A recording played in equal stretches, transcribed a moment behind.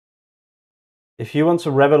If you want to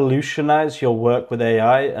revolutionize your work with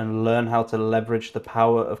AI and learn how to leverage the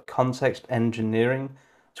power of context engineering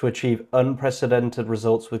to achieve unprecedented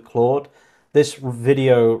results with Claude, this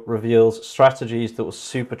video reveals strategies that will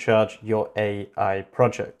supercharge your AI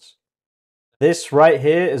projects. This right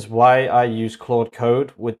here is why I use Claude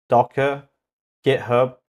Code with Docker,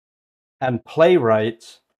 GitHub, and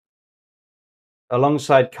Playwright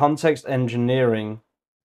alongside context engineering,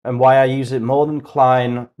 and why I use it more than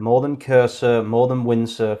Cline, more than Cursor, more than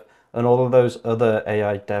Windsurf, and all of those other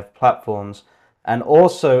AI dev platforms. And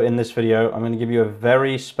also in this video, I'm going to give you a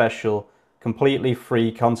very special, completely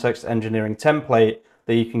free context engineering template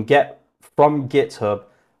that you can get from GitHub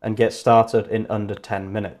and get started in under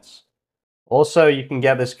 10 minutes. Also, you can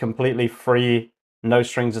get this completely free, no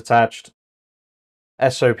strings attached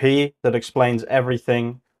SOP that explains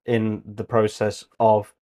everything in the process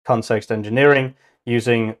of context engineering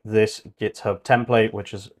using this GitHub template,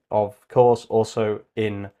 which is of course also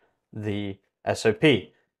in the SOP.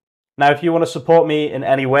 Now, if you want to support me in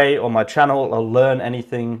any way on my channel or learn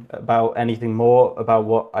anything more about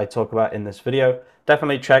what I talk about in this video,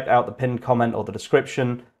 definitely check out the pinned comment or the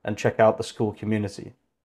description and check out the school community.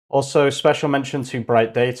 Also, special mention to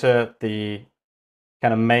Bright Data, the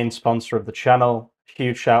kind of main sponsor of the channel.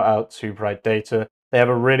 Huge shout out to Bright Data. They have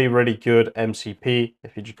a really, really good MCP.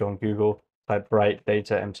 If you just go on Google, type Bright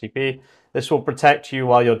Data MCP. This will protect you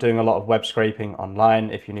while you're doing a lot of web scraping online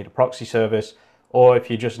if you need a proxy service, or if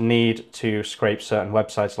you just need to scrape certain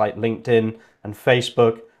websites like LinkedIn and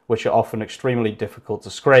Facebook, which are often extremely difficult to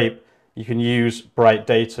scrape. You can use Bright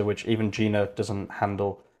Data, which even Jina doesn't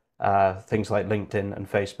handle things like LinkedIn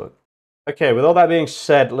and Facebook. Okay, with all that being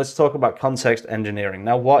said, let's talk about context engineering.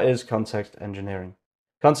 Now, what is context engineering?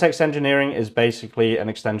 Context engineering is basically an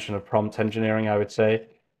extension of prompt engineering, I would say.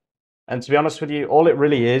 And to be honest with you, all it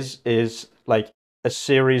really is like a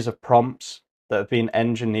series of prompts that have been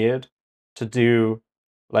engineered to do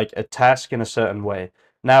like a task in a certain way.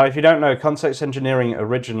 Now, if you don't know, context engineering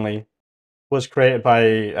originally was created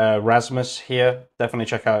by Rasmus here. Definitely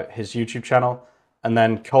check out his YouTube channel. And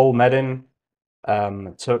then Cole Medin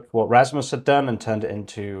took what Rasmus had done and turned it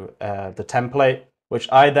into the template,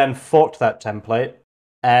 which I then forked that template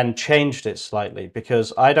and changed it slightly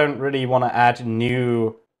because I don't really want to add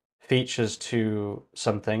new features to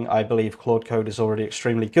something. I believe Claude Code is already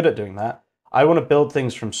extremely good at doing that. I want to build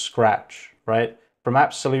things from scratch, right? From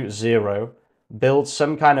absolute zero, build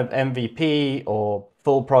some kind of MVP or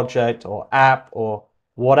full project or app or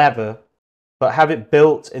whatever, but have it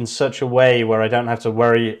built in such a way where I don't have to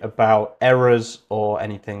worry about errors or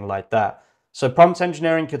anything like that. So prompt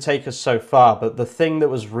engineering could take us so far, but the thing that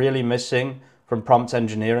was really missing from prompt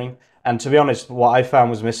engineering, and to be honest, what I found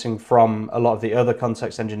was missing from a lot of the other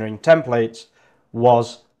context engineering templates,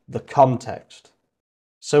 was the context.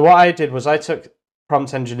 So what I did was I took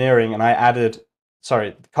prompt engineering and I added,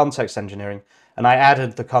 context engineering, and I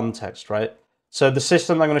added the context, right? So the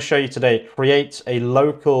system I'm going to show you today creates a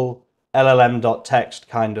local LLM.txt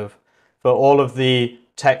kind of for all of the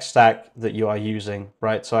tech stack that you are using,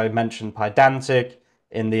 right? So I mentioned Pydantic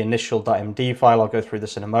in the Initial.md file. I'll go through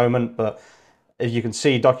this in a moment, but as you can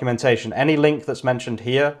see, documentation, any link that's mentioned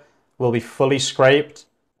here will be fully scraped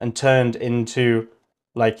and turned into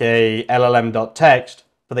like a LLM.txt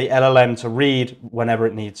for the LLM to read whenever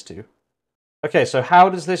it needs to. Okay, so how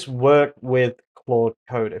does this work with Claude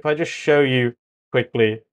Code? If I just show you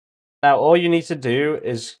quickly, now all you need to do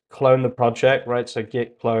is clone the project, right? So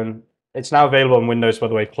git clone. It's now available on Windows, by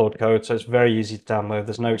the way, Claude Code, so it's very easy to download.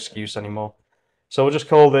 There's no excuse anymore. So we'll just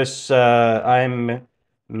call this I'm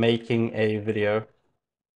making a video.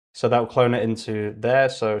 So that will clone it into there.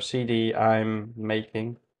 So cd I'm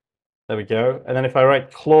making. There we go. And then if I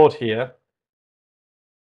write Claude here.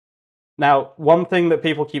 Now, one thing that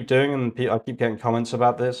people keep doing, and I keep getting comments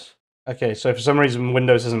about this. Okay, so for some reason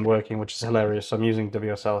Windows isn't working, which is hilarious. So I'm using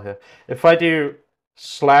WSL here. If I do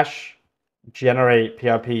 /generate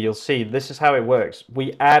PRP, you'll see this is how it works.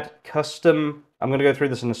 We add custom, I'm going to go through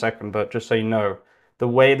this in a second, but just so you know, the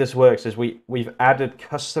way this works is we've added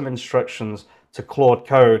custom instructions to Claude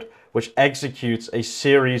Code, which executes a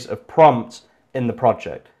series of prompts in the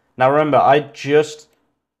project. Now remember, I just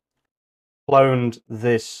cloned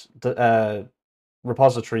this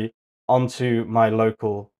repository onto my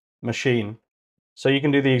local machine. So you can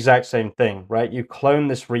do the exact same thing, right? You clone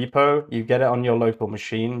this repo, you get it on your local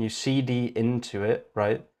machine, you cd into it,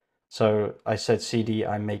 right? So I said cd,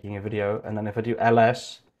 I'm making a video, and then if I do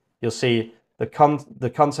ls, you'll see the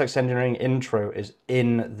context engineering intro is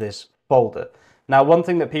in this folder. Now, one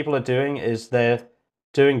thing that people are doing is they're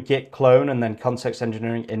doing git clone and then context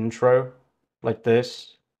engineering intro like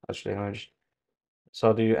this. Actually, so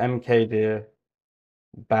I'll do mkdir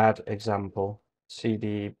bad example,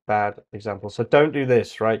 cd bad example. So don't do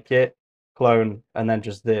this, right? Git clone and then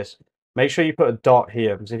just this. Make sure you put a dot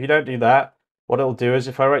here, because if you don't do that, what it'll do is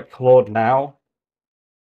if I write Claude now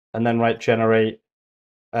and then write generate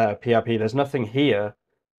PRP, there's nothing here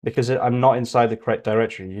because I'm not inside the correct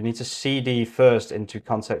directory. You need to cd first into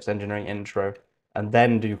context engineering intro and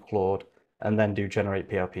then do Claude and then do generate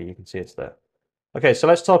PRP. You can see it's there. Okay, so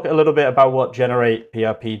let's talk a little bit about what generate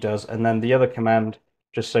PRP does, and then the other command,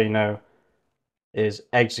 just so you know, is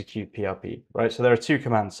execute PRP, right? So there are two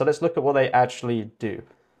commands. So let's look at what they actually do.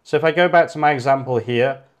 So if I go back to my example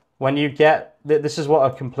here, when you get, this is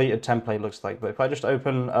what a completed template looks like. But if I just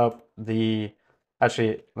open up the,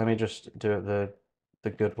 actually, let me just do it the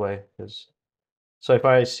good way. So if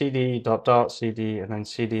I cd dot dot cd and then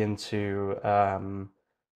cd into,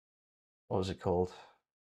 what was it called?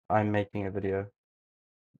 I'm making a video.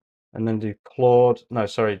 And then do Claude, no,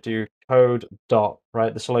 sorry, do code dot,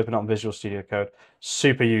 right? This will open up Visual Studio Code.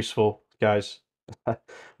 Super useful, guys.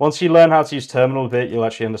 Once you learn how to use terminal a bit, you'll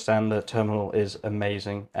actually understand that terminal is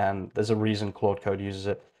amazing, and there's a reason Claude Code uses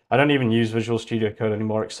it. I don't even use Visual Studio Code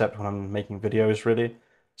anymore, except when I'm making videos, really.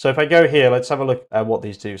 So if I go here, let's have a look at what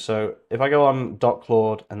these do. So if I go on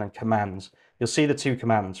 .claude and then commands, you'll see the two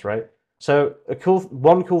commands, right? So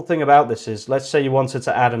one cool thing about this is, let's say you wanted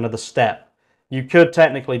to add another step. You could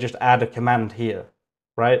technically just add a command here,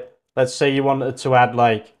 right? Let's say you wanted to add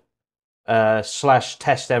like slash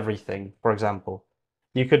test everything, for example.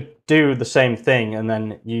 You could do the same thing and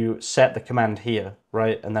then you set the command here,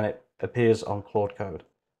 right? And then it appears on Claude Code.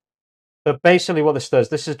 But basically what this does,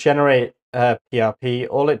 this is generate PRP.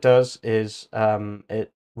 All it does is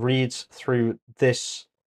it reads through this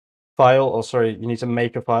file, or sorry, you need to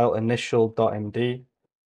make a file, Initial.md,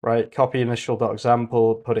 right? Copy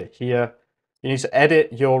Initial.example, put it here. You need to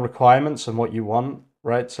edit your requirements and what you want,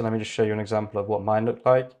 right? So let me just show you an example of what mine looked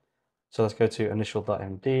like. So let's go to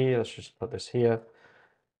Initial.md. Let's just put this here.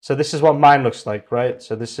 So this is what mine looks like, right?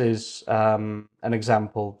 So this is an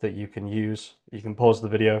example that you can use. You can pause the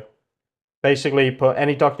video. Basically, put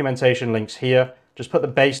any documentation links here. Just put the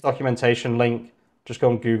base documentation link. Just go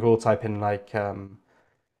on Google, type in like,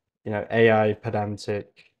 AI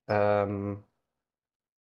pedantic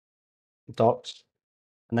docs,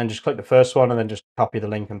 and then just click the first one and then just copy the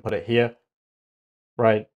link and put it here,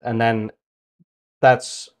 right? And then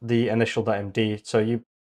that's the Initial.md. So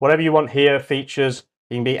whatever you want here, features,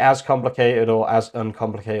 you can be as complicated or as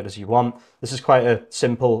uncomplicated as you want. This is quite a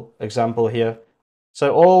simple example here.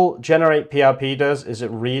 So all generate PRP does is it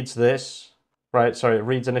reads this, right? Sorry, it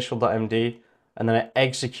reads Initial.md, and then it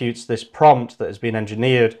executes this prompt that has been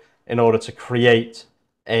engineered in order to create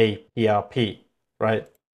a PRP, right?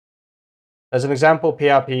 There's an example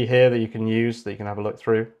PRP here that you can use, that you can have a look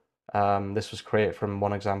through. This was created from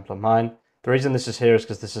one example of mine. The reason this is here is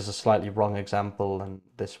because this is a slightly wrong example and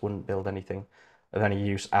this wouldn't build anything of any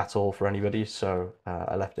use at all for anybody, so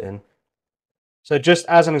I left it in. So just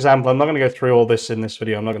as an example, I'm not going to go through all this in this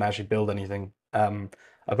video. I'm not going to actually build anything.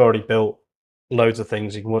 I've already built loads of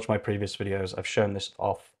things. You can watch my previous videos. I've shown this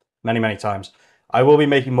off many, many times. I will be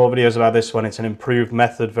making more videos about this when it's an improved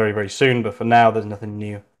method very, very soon, but for now, there's nothing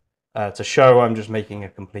new to show. I'm just making a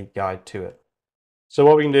complete guide to it. So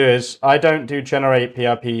what we can do is, I don't do generate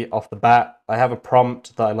PRP off the bat. I have a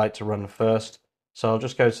prompt that I like to run first. So I'll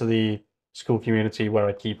just go to the school community where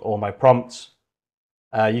I keep all my prompts.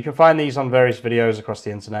 You can find these on various videos across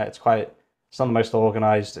the internet. It's not the most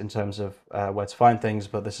organized in terms of where to find things,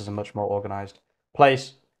 but this is a much more organized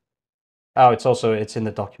place. Oh, it's in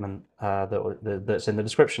the document that's in the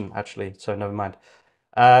description, actually, so never mind.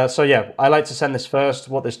 So yeah, I like to send this first.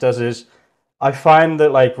 What this does is, I find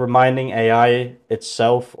that like reminding AI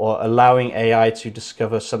itself or allowing AI to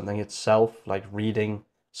discover something itself, like reading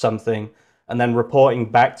something and then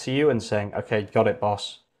reporting back to you and saying, okay, got it,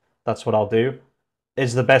 boss, that's what I'll do,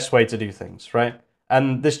 is the best way to do things, right?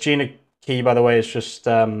 And this Jina key, by the way, is just,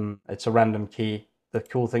 it's a random key. The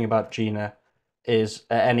cool thing about Jina is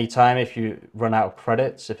at any time, if you run out of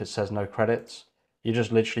credits, if it says no credits, you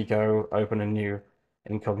just literally go open a new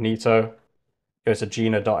incognito, go to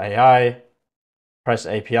Jina.ai, press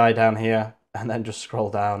API down here, and then just scroll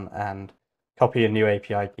down and copy a new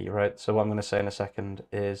API key, right? So what I'm going to say in a second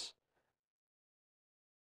is,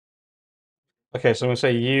 okay, so I'm going to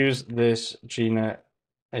say use this Jina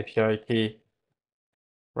API key,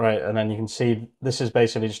 right? And then you can see this is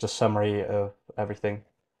basically just a summary of everything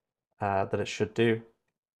that it should do.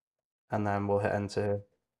 And then we'll hit enter.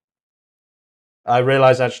 I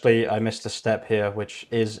realize actually I missed a step here, which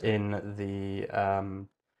is in the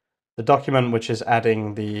document, which is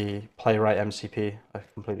adding the Playwright MCP. I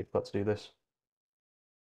completely forgot to do this.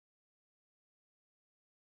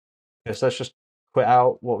 Okay, so let's just quit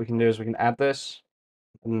out. What we can do is we can add this,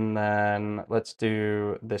 and then let's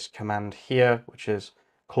do this command here, which is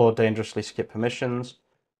Claude dangerously skip permissions.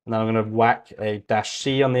 And then I'm going to whack a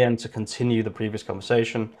 -c on the end to continue the previous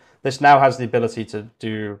conversation. This now has the ability to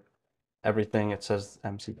do everything. It says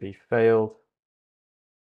MCP failed.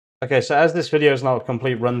 Okay, so as this video is not a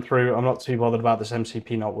complete run through, I'm not too bothered about this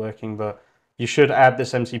MCP not working, but you should add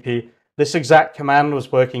this MCP. This exact command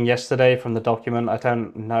was working yesterday from the document. I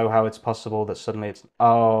don't know how it's possible that suddenly it's,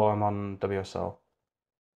 oh, I'm on WSL.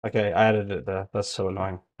 Okay, I added it there. That's so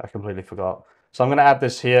annoying. I completely forgot. So I'm going to add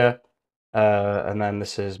this here, and then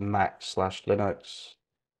this is Mac/Linux.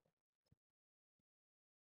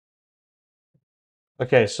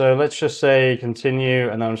 Okay, so let's just say continue,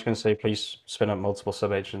 and then I'm just going to say please spin up multiple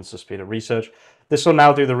subagents to speed up research. This will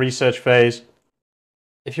now do the research phase.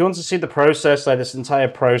 If you want to see the process, like this entire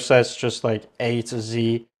process, just like A to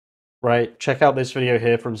Z, right? Check out this video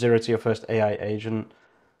here, from zero to your first AI agent.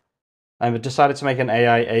 I've decided to make an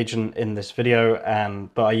AI agent in this video,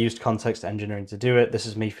 but I used context engineering to do it. This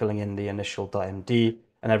is me filling in the Initial.md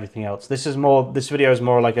and everything else. This video is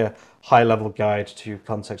more like a high-level guide to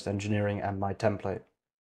context engineering and my template.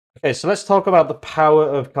 Okay, so let's talk about the power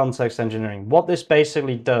of context engineering. What this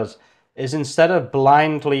basically does is, instead of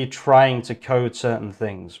blindly trying to code certain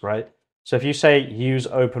things, right? So if you say use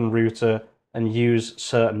OpenRouter and use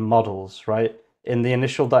certain models, right? In the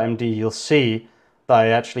Initial.md, you'll see that I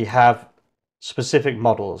actually have specific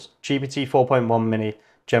models: GPT 4.1 mini,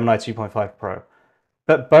 Gemini 2.5 Pro.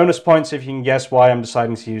 But bonus points if you can guess why I'm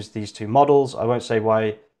deciding to use these two models. I won't say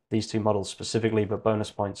why these two models specifically, but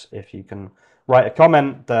bonus points if you can write a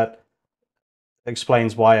comment that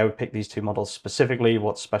explains why I would pick these two models specifically,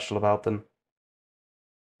 what's special about them.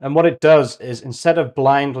 And what it does is, instead of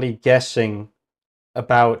blindly guessing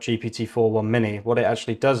about GPT 4.1 mini, what it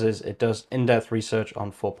actually does is it does in-depth research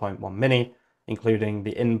on 4.1 mini, including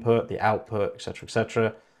the input, the output,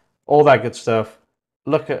 etc., all that good stuff.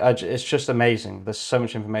 Look at it's just amazing. There's so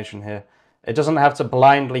much information here. It doesn't have to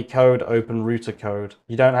blindly code OpenRouter code.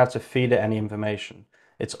 You don't have to feed it any information.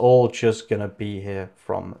 It's all just going to be here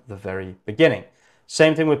from the very beginning.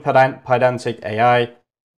 Same thing with Pydantic AI.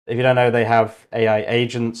 If you don't know, they have AI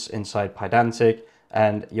agents inside Pydantic,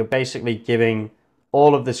 and you're basically giving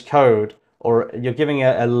all of this code, or you're giving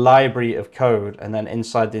a library of code, and then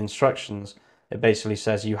inside the instructions, it basically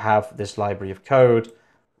says you have this library of code,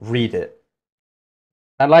 read it.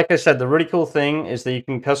 And like I said, the really cool thing is that you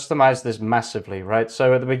can customize this massively, right?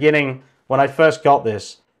 So at the beginning, when I first got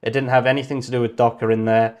this, it didn't have anything to do with Docker in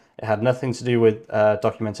there. It had nothing to do with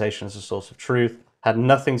documentation as a source of truth. Had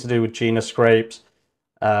nothing to do with Jina scrapes.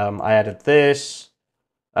 I added this.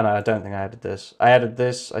 Oh, no, I don't think I added this. I added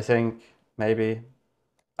this, I think, maybe.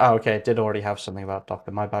 Oh, okay, it did already have something about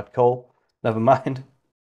Docker. My bad, Cole. Never mind.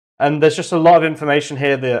 And there's just a lot of information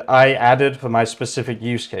here that I added for my specific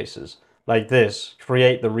use cases. Like this,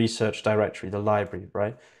 create the research directory, the library,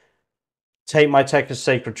 right? Take my tech as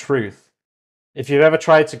sacred truth. If you've ever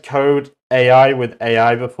tried to code AI with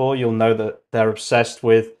AI before, you'll know that they're obsessed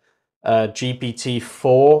with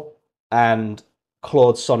GPT-4 and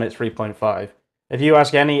Claude Sonnet 3.5. If you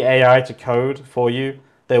ask any AI to code for you,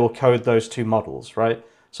 they will code those two models, right?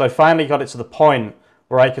 So I finally got it to the point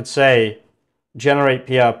where I could say, generate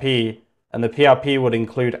PRP, and the PRP would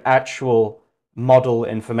include actual model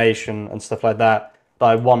information and stuff like that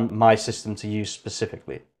I want my system to use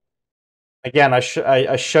specifically. Again, I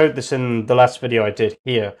showed this in the last video I did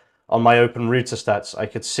here on my OpenRouter stats. I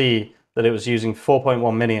could see that it was using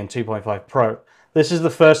 4.1 mini and 2.5 Pro. This is the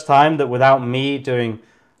first time that, without me doing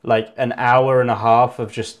like an hour and a half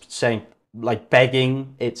of just saying, like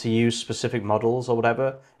begging it to use specific models or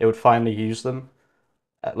whatever, it would finally use them.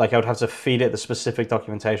 Like I would have to feed it the specific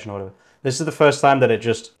documentation or whatever. This is the first time that it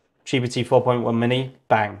just, GPT 4.1 mini,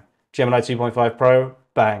 bang. Gemini 2.5 Pro,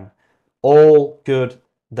 bang. All good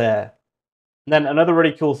there. And then another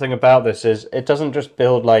really cool thing about this is it doesn't just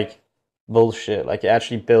build like bullshit. Like it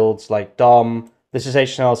actually builds like DOM. This is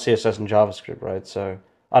HTML, CSS, and JavaScript, right? So,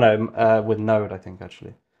 I know, with Node, I think,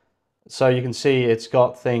 actually. So you can see it's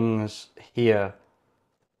got things here.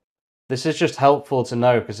 This is just helpful to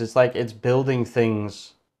know because it's like it's building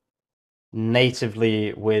things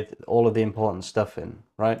natively with all of the important stuff in,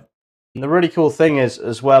 right? And the really cool thing is,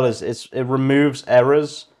 as well, is it removes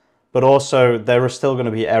errors, but also there are still going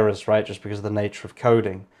to be errors, right? Just because of the nature of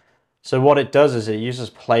coding. So what it does is it uses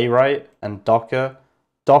Playwright and Docker.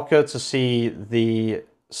 Docker to see the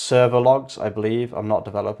server logs, I believe. I'm not a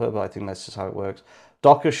developer, but I think this is how it works.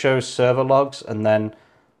 Docker shows server logs, and then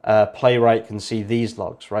Playwright can see these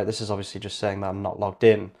logs, right? This is obviously just saying that I'm not logged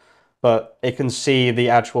in, but it can see the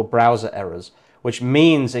actual browser errors. which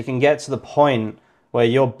means it can get to the point where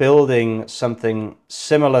you're building something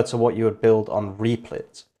similar to what you would build on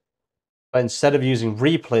Replit. But instead of using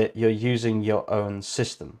Replit, you're using your own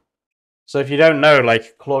system. So if you don't know,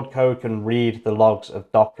 like Claude Code can read the logs of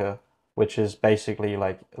Docker, which is basically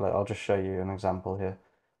like, I'll just show you an example here.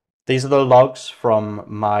 These are the logs from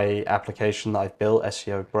my application that I've built,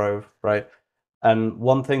 SEO Grove, right? And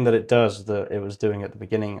one thing that it does, that it was doing at the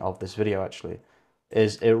beginning of this video actually,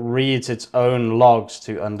 is it reads its own logs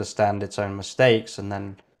to understand its own mistakes and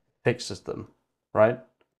then fixes them, right?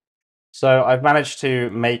 So I've managed to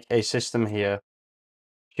make a system here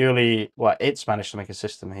purely, well, it's managed to make a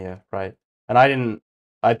system here, right? And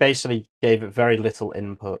I basically gave it very little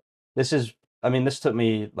input. This took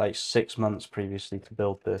me like 6 months previously to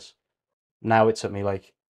build this. Now it took me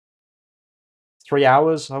like 3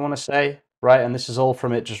 hours, I want to say, right? And this is all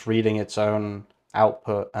from it just reading its own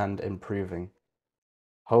output and improving.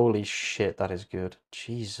 Holy shit, that is good.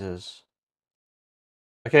 Jesus.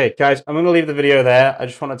 Okay, guys, I'm going to leave the video there. I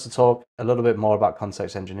just wanted to talk a little bit more about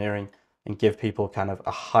context engineering and give people kind of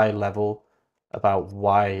a high level about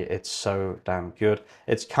why it's so damn good.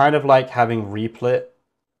 It's kind of like having Replit,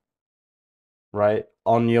 right,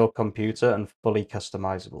 on your computer and fully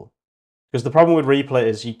customizable. Because the problem with Replit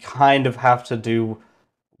is you kind of have to do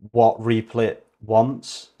what Replit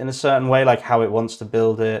wants in a certain way, like how it wants to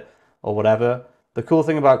build it or whatever. The cool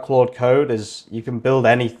thing about Claude Code is you can build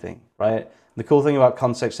anything, right? The cool thing about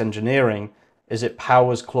context engineering is it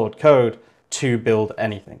powers Claude Code to build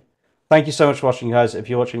anything. Thank you so much for watching, guys. If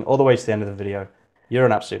you're watching all the way to the end of the video, you're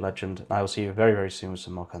an absolute legend. And I will see you very, very soon with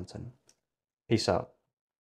some more content. Peace out.